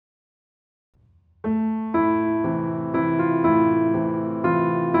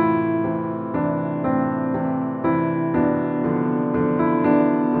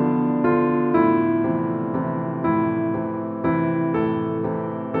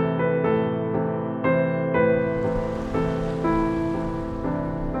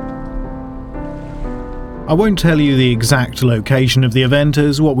I won't tell you the exact location of the event,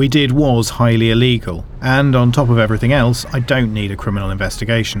 as what we did was highly illegal, and on top of everything else, I don't need a criminal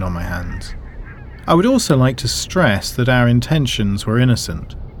investigation on my hands. I would also like to stress that our intentions were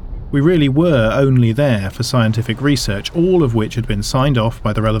innocent. We really were only there for scientific research, all of which had been signed off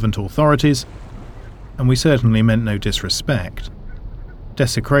by the relevant authorities, and we certainly meant no disrespect.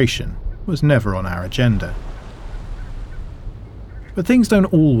 Desecration was never on our agenda. But things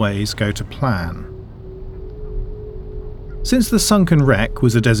don't always go to plan. Since the sunken wreck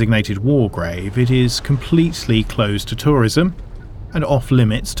was a designated war grave, it is completely closed to tourism and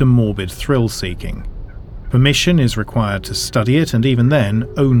off-limits to morbid thrill-seeking. Permission is required to study it, and even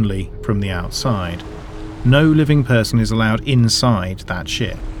then, only from the outside. No living person is allowed inside that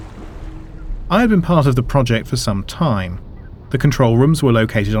ship. I had been part of the project for some time. The control rooms were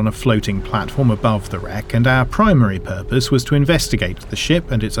located on a floating platform above the wreck, and our primary purpose was to investigate the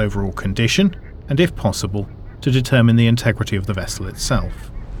ship and its overall condition, and if possible, to determine the integrity of the vessel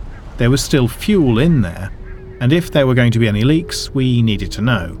itself. There was still fuel in there, and if there were going to be any leaks, we needed to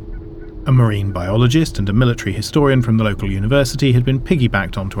know. A marine biologist and a military historian from the local university had been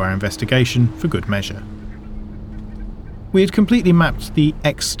piggybacked onto our investigation for good measure. We had completely mapped the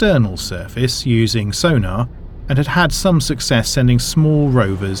external surface using sonar and had had some success sending small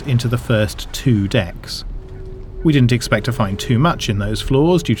rovers into the first 2 decks. We didn't expect to find too much in those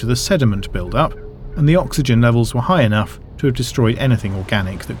floors due to the sediment build-up, and the oxygen levels were high enough to have destroyed anything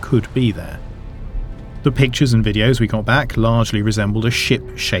organic that could be there. The pictures and videos we got back largely resembled a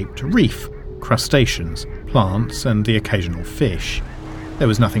ship-shaped reef, crustaceans, plants, and the occasional fish. There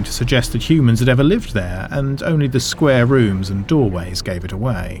was nothing to suggest that humans had ever lived there, and only the square rooms and doorways gave it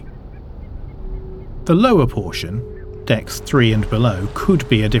away. The lower portion, decks 3 and below, could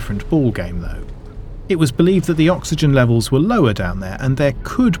be a different ballgame though. It was believed that the oxygen levels were lower down there, and there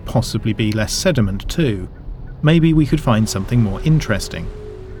could possibly be less sediment too. Maybe we could find something more interesting.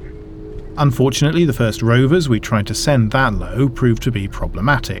 Unfortunately, the first rovers we tried to send that low proved to be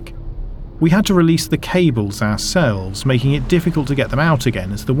problematic. We had to release the cables ourselves, making it difficult to get them out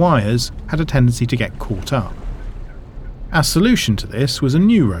again as the wires had a tendency to get caught up. Our solution to this was a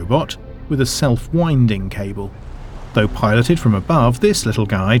new robot with a self-winding cable. Though piloted from above, this little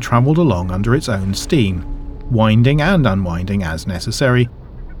guy travelled along under its own steam, winding and unwinding as necessary,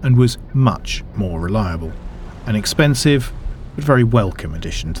 and was much more reliable. An expensive, but very welcome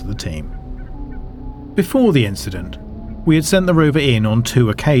addition to the team. Before the incident, we had sent the rover in on 2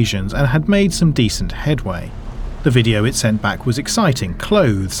 occasions and had made some decent headway. The video it sent back was exciting: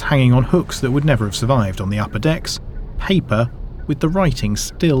 clothes hanging on hooks that would never have survived on the upper decks, paper with the writing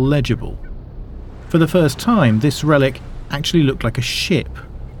still legible. For the first time, this relic actually looked like a ship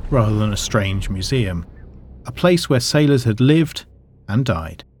rather than a strange museum, a place where sailors had lived and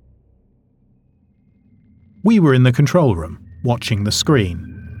died. We were in the control room, watching the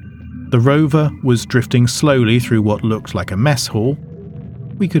screen. The rover was drifting slowly through what looked like a mess hall.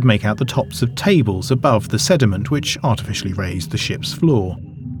 We could make out the tops of tables above the sediment which artificially raised the ship's floor.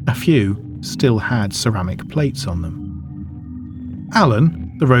 A few still had ceramic plates on them. Alan,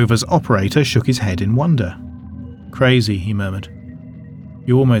 the rover's operator, shook his head in wonder. "Crazy," he murmured.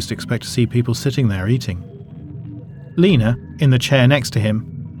 "You almost expect to see people sitting there eating." Lena, in the chair next to him,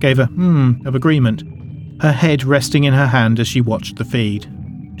 gave a of agreement, her head resting in her hand as she watched the feed.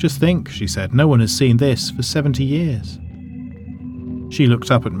 "Just think," she said, "no one has seen this for 70 years. She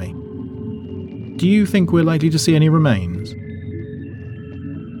looked up at me. "Do you think we're likely to see any remains?"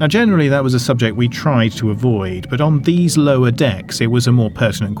 Now generally that was a subject we tried to avoid, but on these lower decks it was a more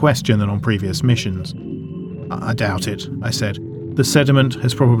pertinent question than on previous missions. "I doubt it," I said. "The sediment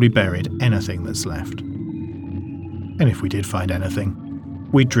has probably buried anything that's left. And if we did find anything,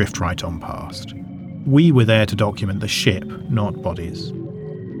 we'd drift right on past. We were there to document the ship, not bodies."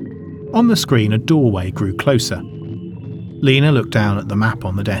 On the screen, a doorway grew closer. Lena looked down at the map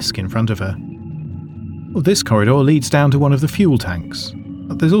on the desk in front of her. "Well, this corridor leads down to one of the fuel tanks.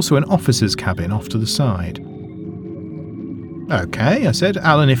 There's also an officer's cabin off to the side." "Okay," I said.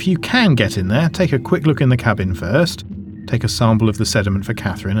 "Alan, if you can get in there, take a quick look in the cabin first. Take a sample of the sediment for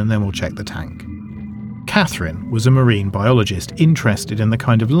Catherine, and then we'll check the tank." Catherine was a marine biologist interested in the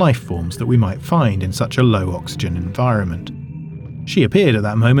kind of life forms that we might find in such a low-oxygen environment. She appeared at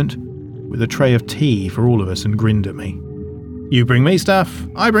that moment with a tray of tea for all of us and grinned at me. "You bring me stuff,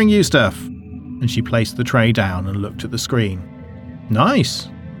 I bring you stuff." And she placed the tray down and looked at the screen. "Nice."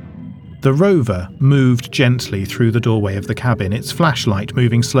 The rover moved gently through the doorway of the cabin, its flashlight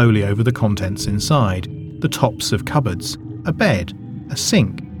moving slowly over the contents inside, the tops of cupboards, a bed, a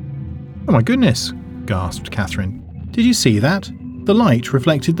sink. "Oh my goodness," gasped Catherine. "Did you see that? The light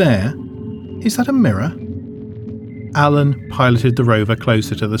reflected there? Is that a mirror?" Alan piloted the rover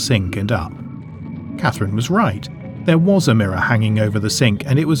closer to the sink and up. Catherine was right. There was a mirror hanging over the sink,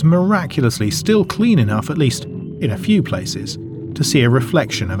 and it was miraculously still clean enough, at least in a few places, to see a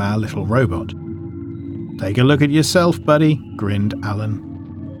reflection of our little robot. "Take a look at yourself, buddy," grinned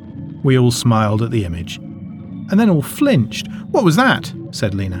Alan. We all smiled at the image, and then all flinched. "What was that?"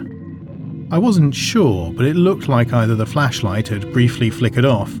 said Lena. I wasn't sure, but it looked like either the flashlight had briefly flickered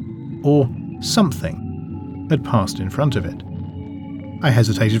off, or something had passed in front of it. I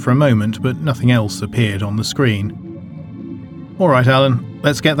hesitated for a moment, but nothing else appeared on the screen. "All right, Alan,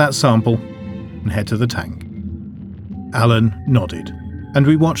 let's get that sample and head to the tank." Alan nodded, and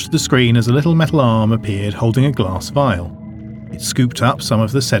we watched the screen as a little metal arm appeared holding a glass vial. It scooped up some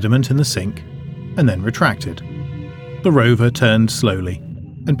of the sediment in the sink and then retracted. The rover turned slowly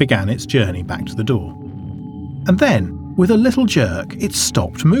and began its journey back to the door. And then, with a little jerk, it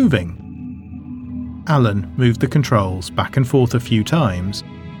stopped moving. Alan moved the controls back and forth a few times,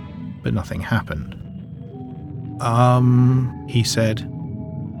 but nothing happened. He said.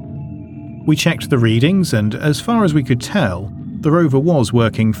 We checked the readings, and as far as we could tell, the rover was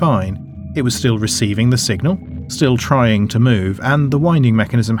working fine. It was still receiving the signal, still trying to move, and the winding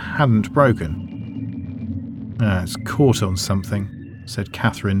mechanism hadn't broken. "It's caught on something," said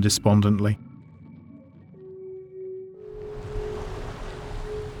Catherine despondently.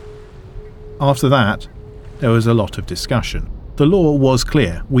 After that, there was a lot of discussion. The law was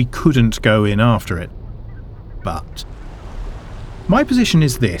clear. We couldn't go in after it. But "My position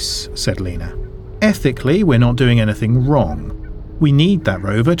is this," said Lena. "Ethically, we're not doing anything wrong. We need that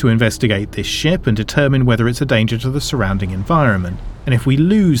rover to investigate this ship and determine whether it's a danger to the surrounding environment. And if we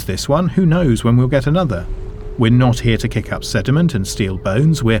lose this one, who knows when we'll get another. We're not here to kick up sediment and steal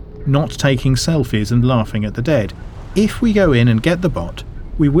bones. We're not taking selfies and laughing at the dead. If we go in and get the bot,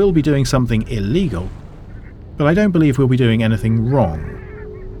 we will be doing something illegal, but I don't believe we'll be doing anything wrong."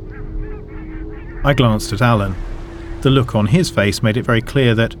 I glanced at Alan. The look on his face made it very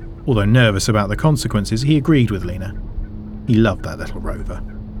clear that, although nervous about the consequences, he agreed with Lena. He loved that little rover.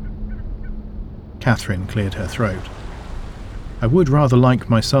 Catherine cleared her throat. "I would rather like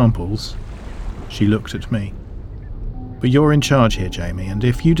my samples." She looked at me. "But you're in charge here, Jamie, and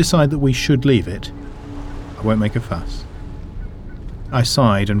if you decide that we should leave it, I won't make a fuss." I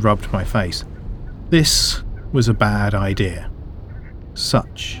sighed and rubbed my face. This was a bad idea.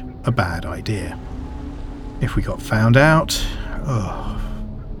 Such a bad idea. If we got found out,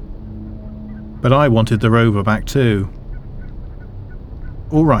 But I wanted the rover back too.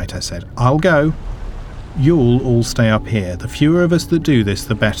 "All right," I said, "I'll go. You'll all stay up here. The fewer of us that do this,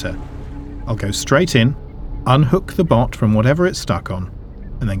 the better. I'll go straight in, unhook the bot from whatever it's stuck on,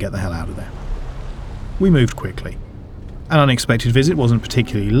 and then get the hell out of there." We moved quickly. An unexpected visit wasn't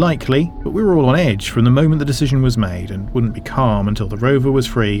particularly likely, but we were all on edge from the moment the decision was made and wouldn't be calm until the rover was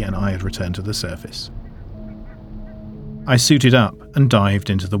free and I had returned to the surface. I suited up and dived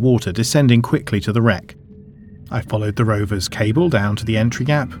into the water, descending quickly to the wreck. I followed the rover's cable down to the entry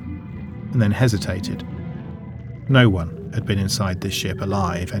gap, and then hesitated. No one had been inside this ship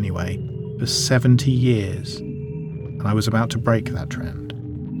alive, anyway, for 70 years, and I was about to break that trend.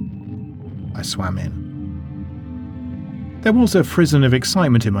 I swam in. There was a frisson of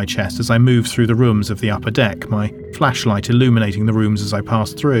excitement in my chest as I moved through the rooms of the upper deck, my flashlight illuminating the rooms as I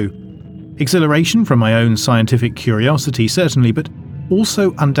passed through. Exhilaration from my own scientific curiosity, certainly, but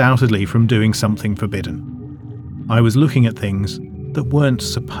also undoubtedly from doing something forbidden. I was looking at things that weren't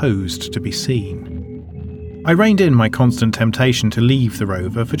supposed to be seen. I reined in my constant temptation to leave the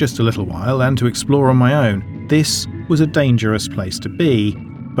rover for just a little while and to explore on my own. This was a dangerous place to be,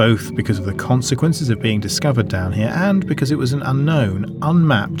 both because of the consequences of being discovered down here and because it was an unknown,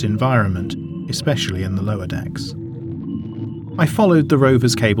 unmapped environment, especially in the lower decks. I followed the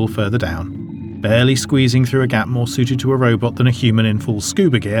rover's cable further down, barely squeezing through a gap more suited to a robot than a human in full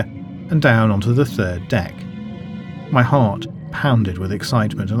scuba gear, and down onto the third deck. My heart pounded with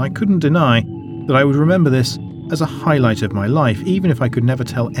excitement, and I couldn't deny that I would remember this as a highlight of my life, even if I could never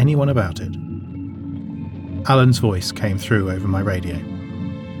tell anyone about it. Alan's voice came through over my radio.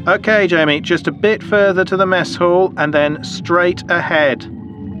 "Okay, Jamie, just a bit further to the mess hall, and then straight ahead."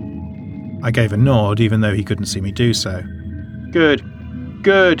 I gave a nod, even though he couldn't see me do so. Good,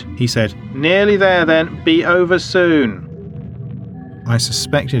 he said. "Nearly there then, be over soon." I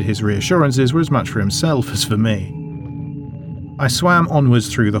suspected his reassurances were as much for himself as for me. I swam onwards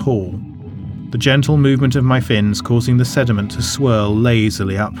through the hall, the gentle movement of my fins causing the sediment to swirl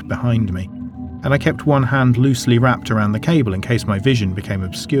lazily up behind me, and I kept one hand loosely wrapped around the cable in case my vision became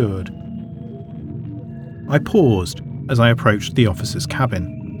obscured. I paused as I approached the officer's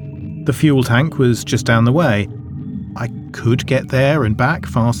cabin. The fuel tank was just down the way, I could get there and back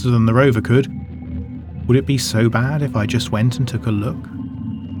faster than the rover could. Would it be so bad if I just went and took a look?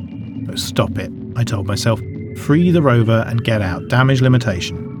 Oh, stop it, I told myself. Free the rover and get out. Damage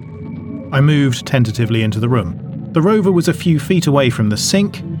limitation. I moved tentatively into the room. The rover was a few feet away from the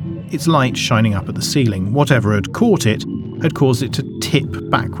sink, its light shining up at the ceiling. Whatever had caught it had caused it to tip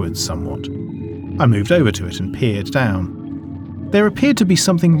backwards somewhat. I moved over to it and peered down. There appeared to be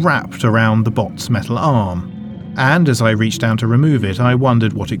something wrapped around the bot's metal arm, and as I reached down to remove it, I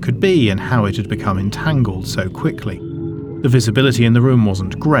wondered what it could be and how it had become entangled so quickly. The visibility in the room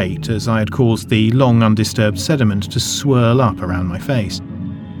wasn't great, as I had caused the long undisturbed sediment to swirl up around my face.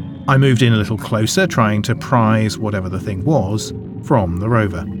 I moved in a little closer, trying to prise whatever the thing was from the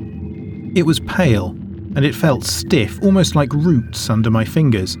rover. It was pale, and it felt stiff, almost like roots under my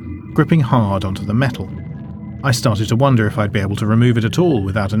fingers, gripping hard onto the metal. I started to wonder if I'd be able to remove it at all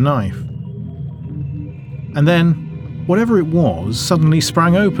without a knife. And then, whatever it was suddenly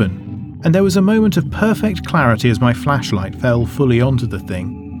sprang open, and there was a moment of perfect clarity as my flashlight fell fully onto the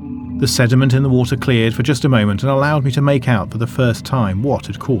thing. The sediment in the water cleared for just a moment and allowed me to make out for the first time what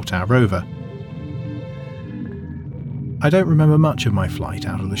had caught our rover. I don't remember much of my flight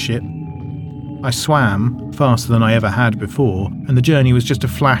out of the ship. I swam faster than I ever had before, and the journey was just a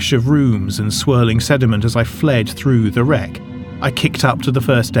flash of rooms and swirling sediment as I fled through the wreck. I kicked up to the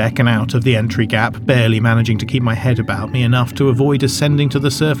first deck and out of the entry gap, barely managing to keep my head about me enough to avoid ascending to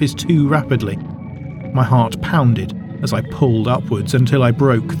the surface too rapidly. My heart pounded as I pulled upwards until I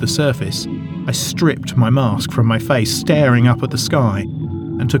broke the surface. I stripped my mask from my face, staring up at the sky,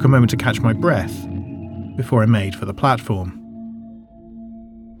 and took a moment to catch my breath before I made for the platform.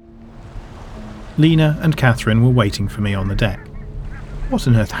 Lena and Catherine were waiting for me on the deck. "What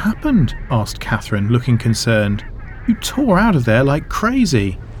on earth happened?" asked Catherine, looking concerned. "You tore out of there like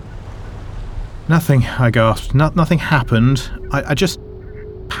crazy." "Nothing," I gasped. Nothing happened. I just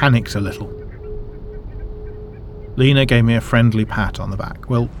panicked a little." Lena gave me a friendly pat on the back.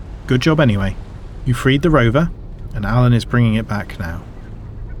 "Well, good job anyway. You freed the rover, and Alan is bringing it back now."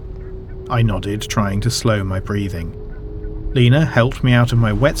 I nodded, trying to slow my breathing. Lena helped me out of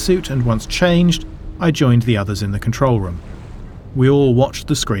my wetsuit, and once changed, I joined the others in the control room. We all watched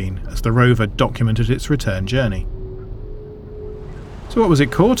the screen as the rover documented its return journey. "So what was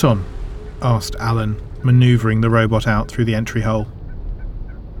it caught on?" asked Alan, manoeuvring the robot out through the entry hole.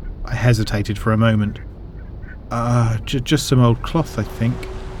 I hesitated for a moment. Just some old cloth, I think."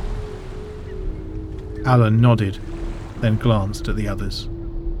 Alan nodded, then glanced at the others.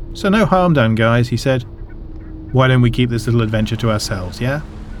 "So no harm done, guys," he said. "Why don't we keep this little adventure to ourselves, yeah?"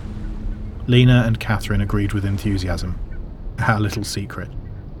 Lena and Catherine agreed with enthusiasm. Our little secret.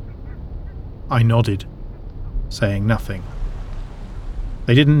 I nodded, saying nothing.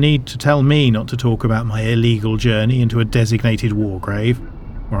 They didn't need to tell me not to talk about my illegal journey into a designated war grave,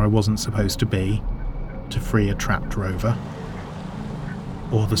 where I wasn't supposed to be, to free a trapped rover,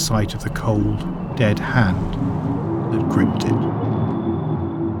 or the sight of the cold, dead hand that gripped it.